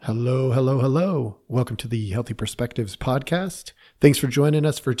Hello, hello, hello. Welcome to the Healthy Perspectives podcast. Thanks for joining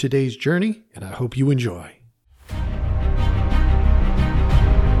us for today's journey, and I hope you enjoy.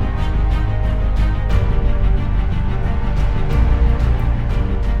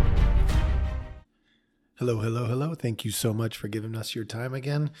 Hello, hello, hello. Thank you so much for giving us your time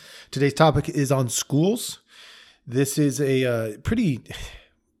again. Today's topic is on schools. This is a pretty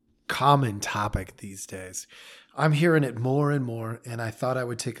common topic these days. I'm hearing it more and more, and I thought I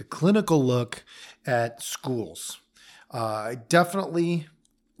would take a clinical look at schools. I definitely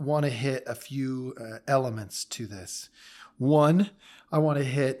want to hit a few elements to this. One, I want to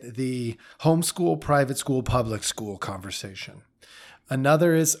hit the homeschool, private school, public school conversation.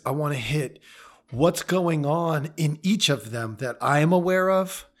 Another is I want to hit what's going on in each of them that I am aware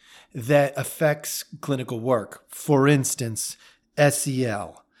of that affects clinical work. For instance,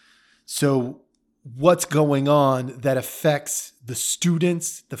 SEL. So what's going on that affects the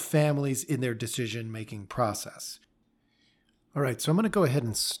students, the families in their decision-making process. All right, so I'm going to go ahead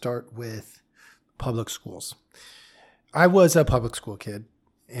and start with public schools. I was a public school kid,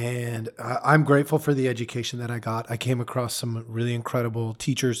 and I'm grateful for the education that I got. I came across some really incredible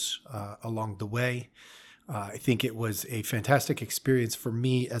teachers along the way. I think it was a fantastic experience for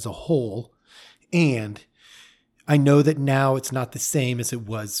me as a whole, and I know that now it's not the same as it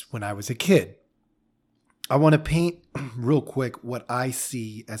was when I was a kid. I want to paint real quick what I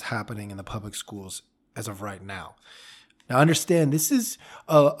see as happening in the public schools as of right now. Now, understand, this is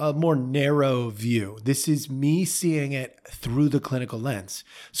a more narrow view. This is me seeing it through the clinical lens.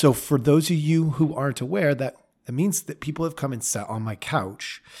 So for those of you who aren't aware, that means that people have come and sat on my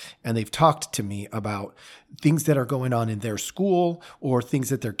couch and they've talked to me about things that are going on in their school or things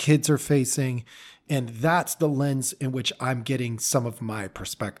that their kids are facing. And that's the lens in which I'm getting some of my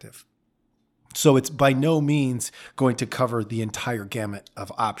perspective. So it's by no means going to cover the entire gamut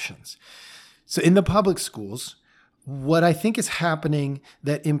of options. So in the public schools, what I think is happening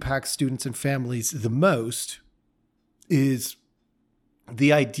that impacts students and families the most is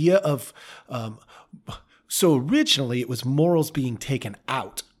the idea of, so originally it was morals being taken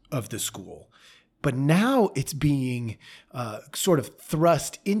out of the school, but now it's being sort of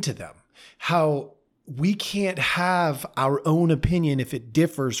thrust into them. How we can't have our own opinion if it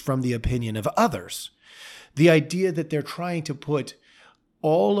differs from the opinion of others. The idea that they're trying to put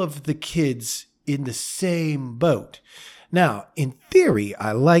all of the kids in the same boat. Now, in theory,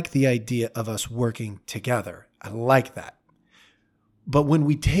 I like the idea of us working together. I like that. But when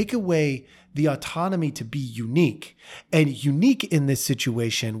we take away the autonomy to be unique, and unique in this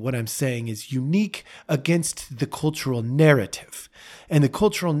situation, what I'm saying is unique against the cultural narrative. And the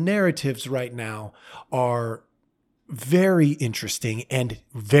cultural narratives right now are very interesting and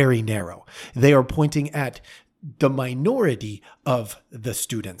very narrow. They are pointing at the minority of the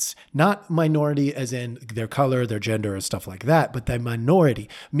students, not minority as in their color, their gender, and stuff like that, but the minority,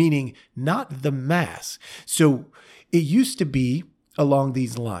 meaning not the mass. So it used to be along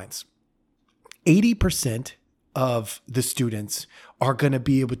these lines. 80% of the students are going to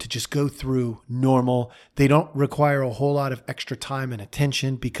be able to just go through normal. They don't require a whole lot of extra time and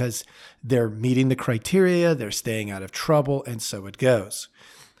attention because they're meeting the criteria, they're staying out of trouble, and so it goes.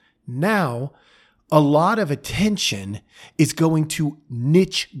 Now, a lot of attention is going to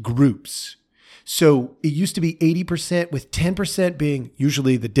niche groups. So it used to be 80%, with 10% being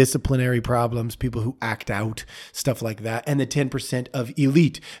usually the disciplinary problems, people who act out, stuff like that, and the 10% of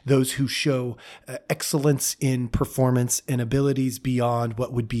elite, those who show excellence in performance and abilities beyond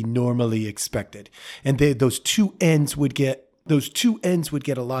what would be normally expected. And those two ends would get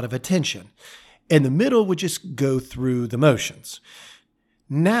a lot of attention. And the middle would just go through the motions.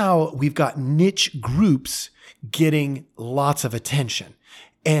 Now we've got niche groups getting lots of attention.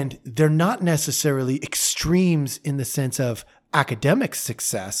 And they're not necessarily extremes in the sense of academic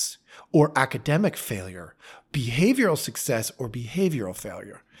success or academic failure, behavioral success or behavioral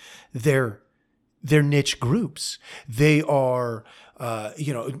failure. They're niche groups. They are,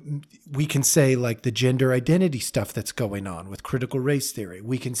 we can say like the gender identity stuff that's going on with critical race theory.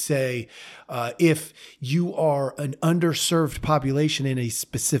 We can say if you are an underserved population in a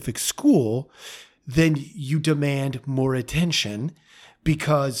specific school, then you demand more attention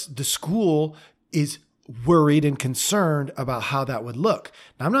because the school is worried and concerned about how that would look.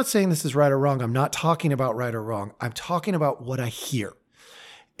 Now, I'm not saying this is right or wrong. I'm not talking about right or wrong. I'm talking about what I hear.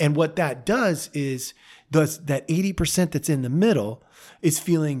 And what that does is that 80% that's in the middle is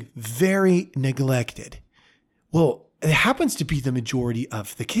feeling very neglected. Well, it happens to be the majority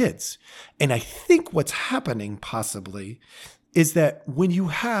of the kids. And I think what's happening possibly is that when you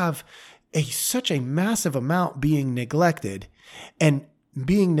have such a massive amount being neglected, and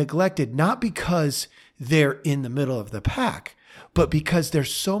being neglected, not because they're in the middle of the pack, but because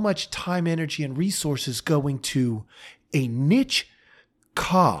there's so much time, energy, and resources going to a niche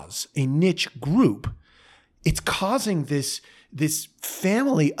cause, a niche group. It's causing this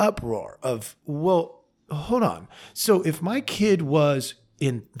family uproar of, well, hold on. So if my kid was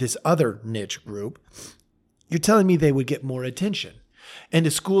in this other niche group, you're telling me they would get more attention. And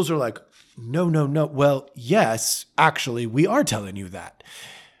the schools are like, no. Well, yes, actually, we are telling you that.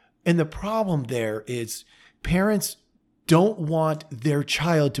 And the problem there is parents don't want their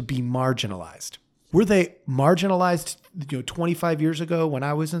child to be marginalized. Were they marginalized, 25 years ago when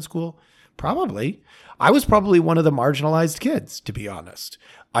I was in school? Probably. I was probably one of the marginalized kids, to be honest.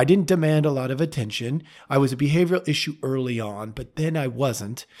 I didn't demand a lot of attention. I was a behavioral issue early on, but then I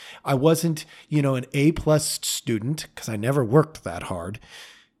wasn't. I wasn't, an A-plus student because I never worked that hard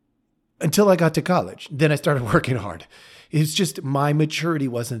until I got to college. Then I started working hard. It's just my maturity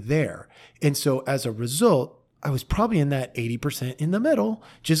wasn't there. And so as a result, I was probably in that 80% in the middle,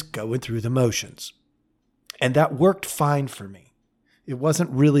 just going through the motions. And that worked fine for me. It wasn't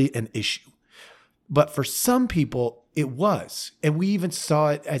really an issue. But for some people, it was. And we even saw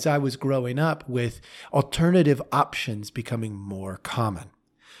it as I was growing up with alternative options becoming more common.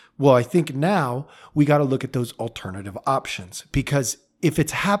 Well, I think now we got to look at those alternative options, because if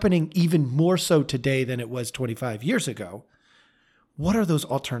it's happening even more so today than it was 25 years ago, what are those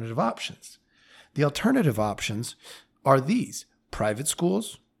alternative options? The alternative options are these: private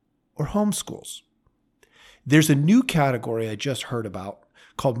schools or homeschools. There's a new category I just heard about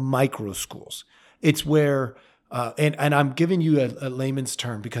called micro schools. It's where, and I'm giving you a layman's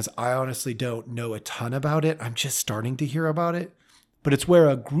term because I honestly don't know a ton about it. I'm just starting to hear about it. But it's where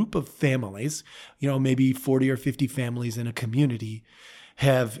a group of families, maybe 40 or 50 families in a community,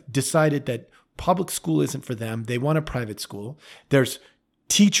 have decided that public school isn't for them. They want a private school. There's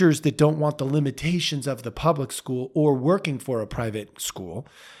teachers that don't want the limitations of the public school or working for a private school.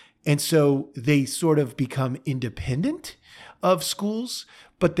 And so they sort of become independent of schools,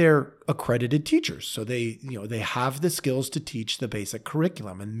 but they're accredited teachers. So they have the skills to teach the basic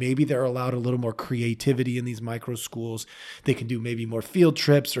curriculum, and maybe they're allowed a little more creativity in these micro schools. They can do maybe more field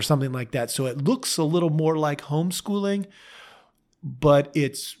trips or something like that. So it looks a little more like homeschooling, but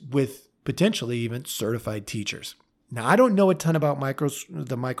it's with potentially even certified teachers. Now, I don't know a ton about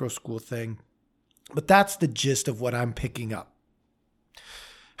the micro school thing, but that's the gist of what I'm picking up.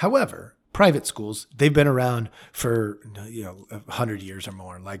 However, private schools, they've been around for 100 years or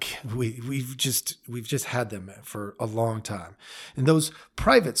more. Like we've just had them for a long time. And those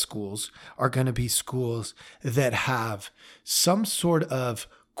private schools are going to be schools that have some sort of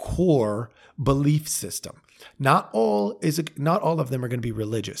core belief system. Not all of them are going to be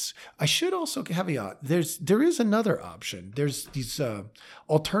religious. I should also caveat, there is another option. There's these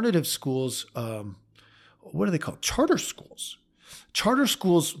alternative schools. What are they called? Charter schools. Charter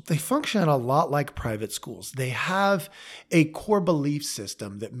schools, they function a lot like private schools. They have a core belief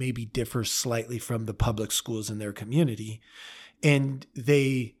system that maybe differs slightly from the public schools in their community, and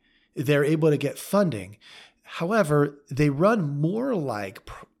they're able to get funding. However, they run more like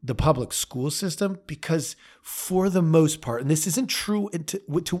the public school system because for the most part, and this isn't true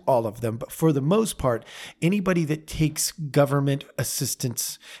to all of them, but for the most part, anybody that takes government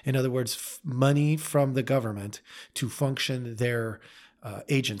assistance, in other words, money from the government to function their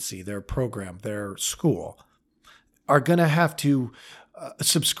agency, their program, their school, are going to have to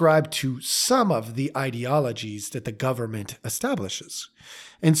subscribe to some of the ideologies that the government establishes.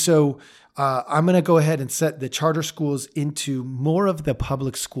 And so I'm going to go ahead and set the charter schools into more of the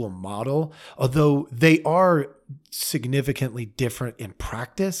public school model, although they are significantly different in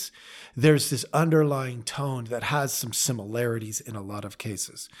practice. There's this underlying tone that has some similarities in a lot of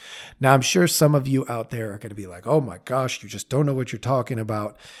cases. Now, I'm sure some of you out there are going to be like, oh my gosh, you just don't know what you're talking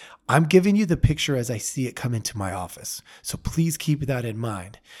about. I'm giving you the picture as I see it come into my office. So please keep that in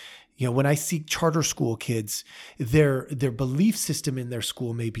mind. When I see charter school kids, their belief system in their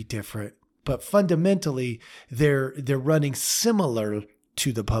school may be different, but fundamentally they're running similar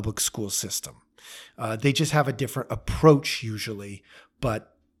to the public school system. They just have a different approach usually,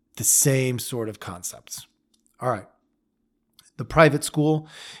 but the same sort of concepts. All right. The private school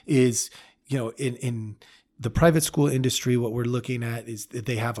is, in the private school industry, what we're looking at is that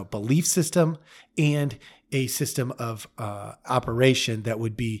they have a belief system and a system of operation that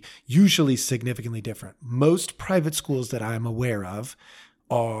would be usually significantly different. Most private schools that I'm aware of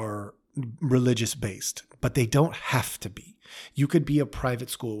are religious based, but they don't have to be. You could be a private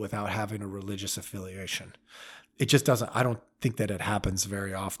school without having a religious affiliation. It just doesn't, I don't think that it happens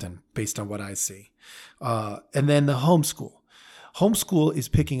very often based on what I see. And then the homeschool. Homeschool is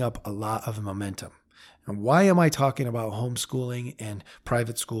picking up a lot of momentum. And why am I talking about homeschooling and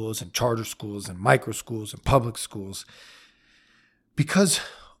private schools and charter schools and micro schools and public schools? Because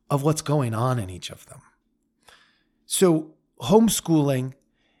of what's going on in each of them. So homeschooling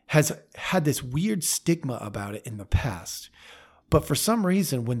has had this weird stigma about it in the past. But for some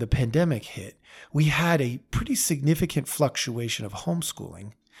reason, when the pandemic hit, we had a pretty significant fluctuation of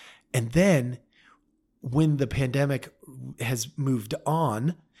homeschooling. And then when the pandemic has moved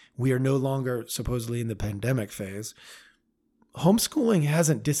on, we are no longer supposedly in the pandemic phase. Homeschooling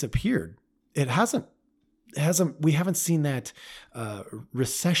hasn't disappeared. We haven't seen that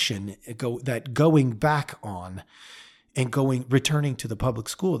recession going back on and returning to the public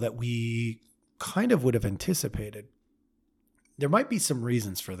school that we kind of would have anticipated. There might be some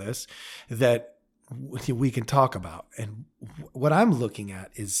reasons for this that we can talk about. And what I'm looking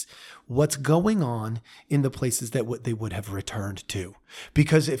at is what's going on in the places that they would have returned to.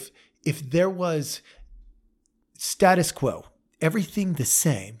 Because if there was status quo, everything the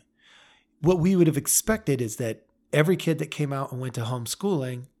same, what we would have expected is that every kid that came out and went to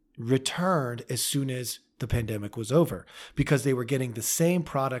homeschooling returned as soon as the pandemic was over because they were getting the same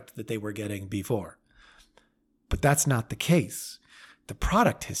product that they were getting before. But that's not the case. The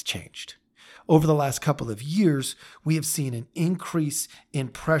product has changed. Over the last couple of years, we have seen an increase in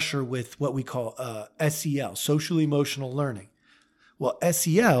pressure with what we call SEL, social emotional learning. Well,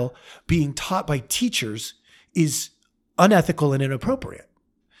 SEL being taught by teachers is unethical and inappropriate.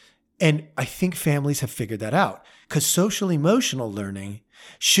 And I think families have figured that out because social emotional learning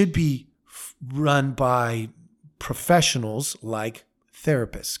should be run by professionals like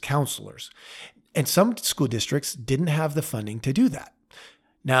therapists, counselors. And some school districts didn't have the funding to do that.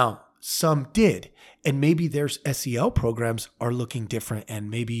 Now, some did. And maybe their SEL programs are looking different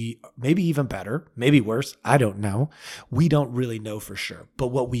and maybe even better, maybe worse. I don't know. We don't really know for sure. But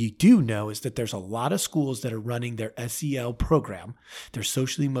what we do know is that there's a lot of schools that are running their SEL program, their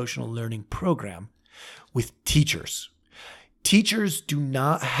social emotional learning program, with teachers. Teachers do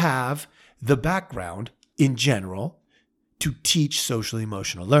not have the background in general to teach social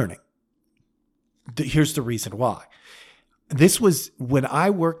emotional learning. Here's the reason why. This was when I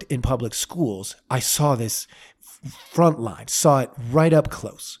worked in public schools, I saw this frontline, saw it right up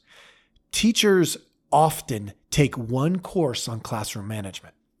close. Teachers often take one course on classroom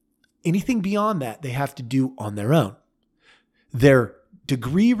management. Anything beyond that, they have to do on their own. Their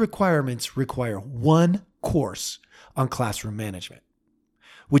degree requirements require one course on classroom management,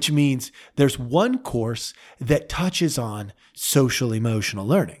 which means there's one course that touches on social emotional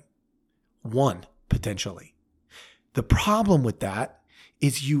learning. One, potentially. The problem with that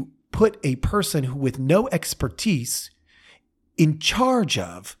is you put a person who with no expertise in charge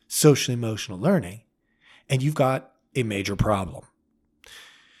of social emotional learning, and you've got a major problem.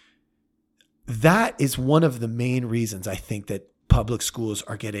 That is one of the main reasons I think that public schools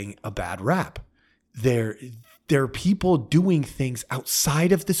are getting a bad rap. There are people doing things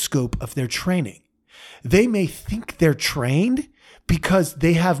outside of the scope of their training. They may think they're trained because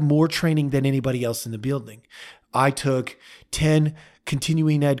they have more training than anybody else in the building. I took 10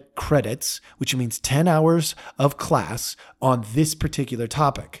 continuing ed credits, which means 10 hours of class on this particular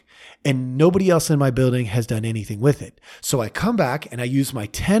topic. And nobody else in my building has done anything with it. So I come back and I use my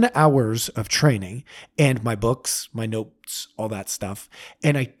 10 hours of training and my books, my notes, all that stuff.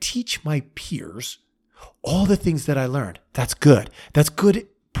 And I teach my peers all the things that I learned. That's good. That's good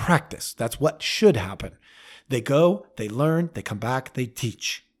practice. That's what should happen. They go, they learn, they come back, they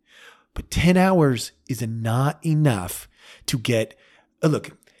teach. But 10 hours is not enough to get,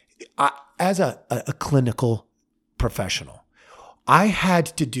 look, as a clinical professional, I had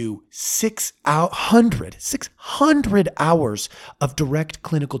to do 600 hours of direct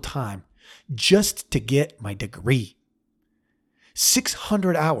clinical time just to get my degree.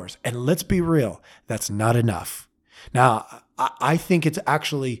 600 hours. And let's be real, that's not enough. Now, I think it's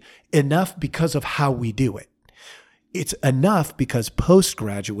actually enough because of how we do it. It's enough because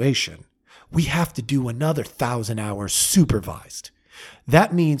post-graduation, we have to do another 1,000 hours supervised.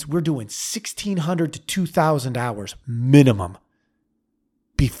 That means we're doing 1,600 to 2,000 hours minimum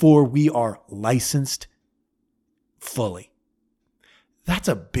before we are licensed fully. That's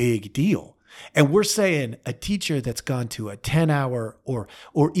a big deal. And we're saying a teacher that's gone to a 10-hour or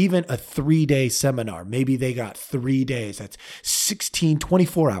even a 3-day seminar, maybe they got 3 days, that's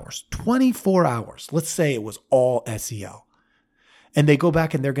 24 hours. 24 hours. Let's say it was all SEL. And they go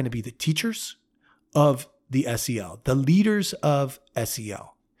back and they're going to be the teachers of the SEL, the leaders of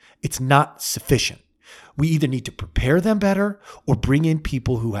SEL. It's not sufficient. We either need to prepare them better or bring in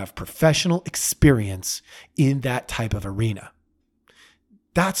people who have professional experience in that type of arena.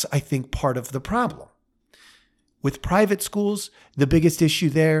 That's, I think, part of the problem. With private schools, the biggest issue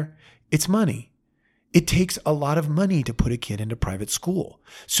there, it's money. It takes a lot of money to put a kid into private school.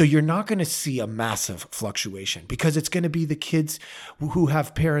 So you're not going to see a massive fluctuation because it's going to be the kids who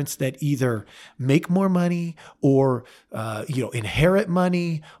have parents that either make more money or, inherit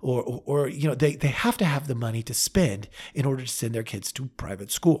money or they have to have the money to spend in order to send their kids to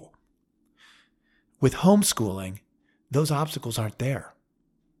private school. With homeschooling, those obstacles aren't there.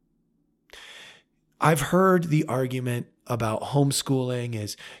 I've heard the argument about homeschooling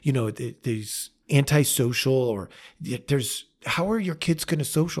is, these antisocial or how are your kids going to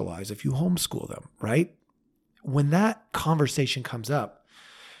socialize if you homeschool them, right? When that conversation comes up,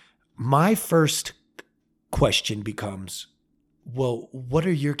 my first question becomes, well, what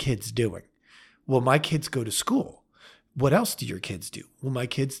are your kids doing? Well, my kids go to school. What else do your kids do? Well, my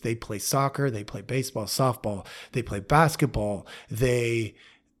kids, they play soccer, they play baseball, softball, they play basketball.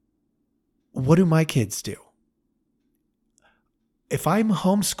 What do my kids do? If I'm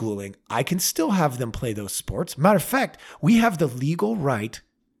homeschooling, I can still have them play those sports. Matter of fact, we have the legal right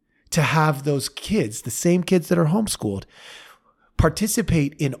to have those kids, the same kids that are homeschooled,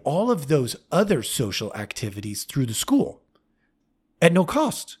 participate in all of those other social activities through the school at no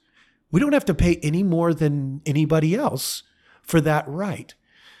cost. We don't have to pay any more than anybody else for that right.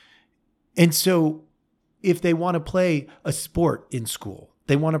 And so if they want to play a sport in school,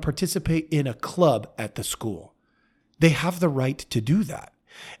 they want to participate in a club at the school, they have the right to do that.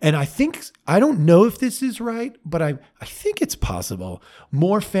 And I don't know if this is right, but I think it's possible.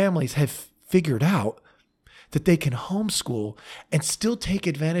 More families have figured out that they can homeschool and still take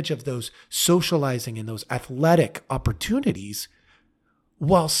advantage of those socializing and those athletic opportunities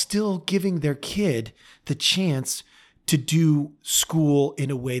while still giving their kid the chance to do school in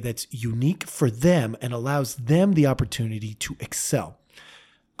a way that's unique for them and allows them the opportunity to excel.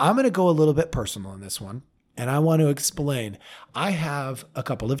 I'm going to go a little bit personal on this one. And I want to explain, I have a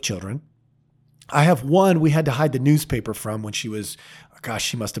couple of children. I have one we had to hide the newspaper from when she was,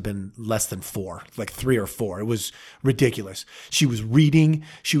 she must have been less than 4, like 3 or 4. It was ridiculous. She was reading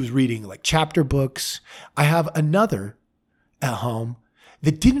like chapter books. I have another at home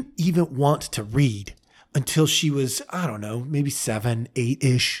that didn't even want to read until she was, maybe 7,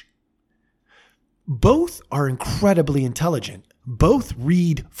 8-ish. Both are incredibly intelligent. Both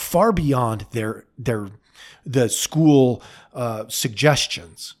read far beyond the school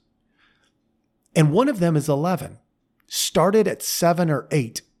suggestions. And one of them is 11, started at 7 or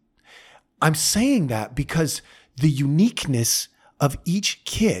 8. I'm saying that because the uniqueness of each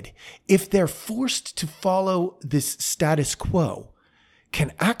kid, if they're forced to follow this status quo,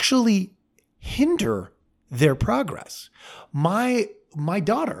 can actually hinder their progress. My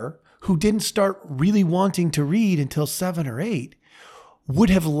daughter, who didn't start really wanting to read until 7 or 8,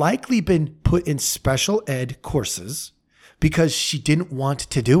 would have likely been put in special ed courses because she didn't want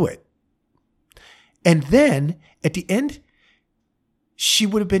to do it. And then at the end, she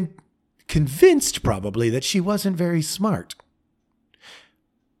would have been convinced probably that she wasn't very smart.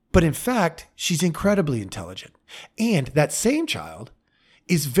 But in fact, she's incredibly intelligent. And that same child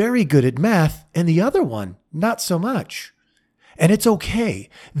is very good at math and the other one, not so much. And it's okay.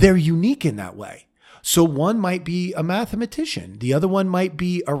 They're unique in that way. So one might be a mathematician. The other one might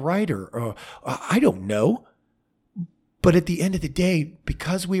be a writer, or I don't know. But at the end of the day,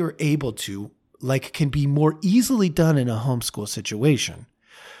 because we were able to, like can be more easily done in a homeschool situation,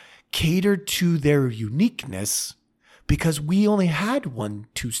 cater to their uniqueness because we only had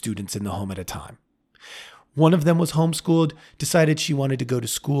 1-2 students in the home at a time. One of them was homeschooled, decided she wanted to go to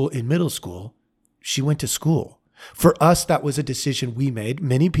school in middle school. She went to school. For us, that was a decision we made.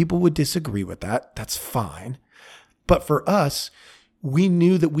 Many people would disagree with that. That's fine. But for us, we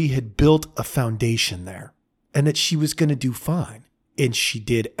knew that we had built a foundation there and that she was going to do fine. And she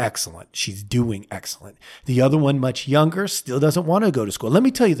did excellent. She's doing excellent. The other one, much younger, still doesn't want to go to school. Let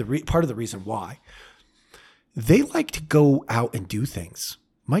me tell you part of the reason why. They like to go out and do things.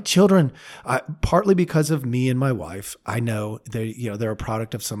 My children, partly because of me and my wife, I know they're a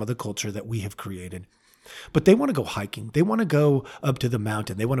product of some of the culture that we have created. But they want to go hiking. They want to go up to the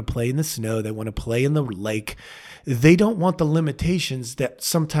mountain. They want to play in the snow. They want to play in the lake. They don't want the limitations that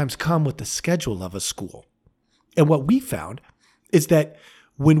sometimes come with the schedule of a school. And what we found is that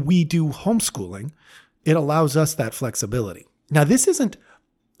when we do homeschooling, it allows us that flexibility. Now, this isn't,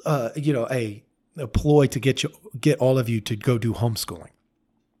 a ploy to get all of you to go do homeschooling.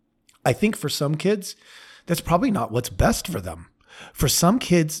 I think for some kids, that's probably not what's best for them. For some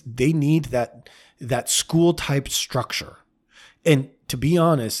kids, they need that school type structure. And to be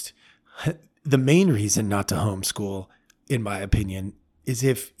honest, the main reason not to homeschool, in my opinion, is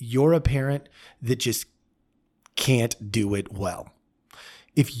if you're a parent that just can't do it well.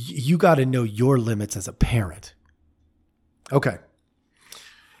 If you got to know your limits as a parent. Okay.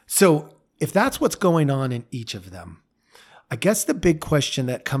 So if that's what's going on in each of them, I guess the big question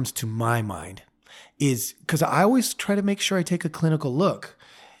that comes to my mind is, because I always try to make sure I take a clinical look,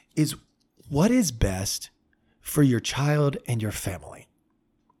 is what is best for your child and your family?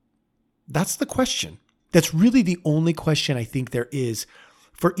 That's the question. That's really the only question I think there is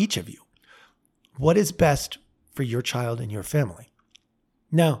for each of you. What is best for your child and your family?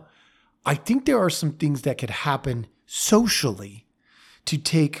 Now, I think there are some things that could happen socially to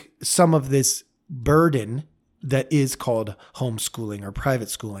take some of this burden that is called homeschooling or private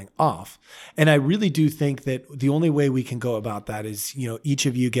schooling off. And I really do think that the only way we can go about that is, each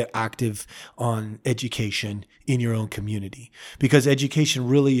of you get active on education in your own community, because education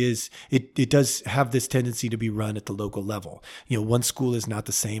really is, it does have this tendency to be run at the local level. One school is not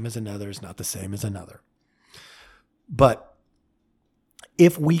the same as another, is not the same as another. But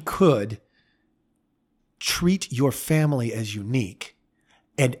if we could treat your family as unique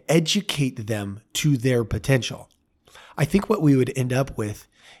and educate them to their potential, I think what we would end up with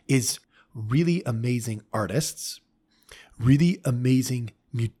is really amazing artists, really amazing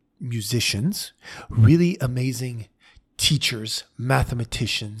musicians, really amazing teachers,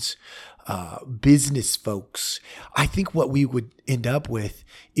 mathematicians, business folks. I think what we would end up with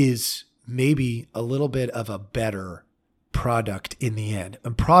is maybe a little bit of a better product in the end.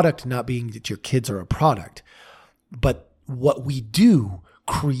 And product not being that your kids are a product, but what we do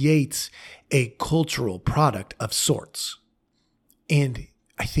creates a cultural product of sorts. And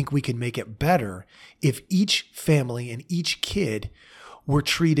I think we can make it better if each family and each kid were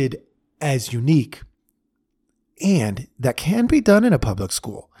treated as unique. And that can be done in a public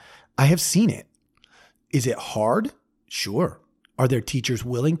school. I have seen it. Is it hard? Sure. Are there teachers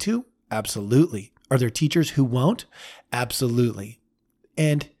willing to? Absolutely. Are there teachers who won't? Absolutely.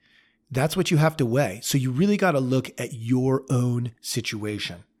 And that's what you have to weigh. So you really got to look at your own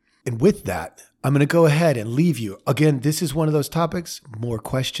situation. And with that, I'm going to go ahead and leave you. Again, this is one of those topics, more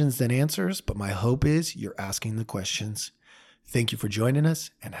questions than answers, but my hope is you're asking the questions. Thank you for joining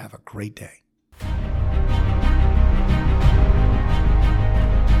us and have a great day.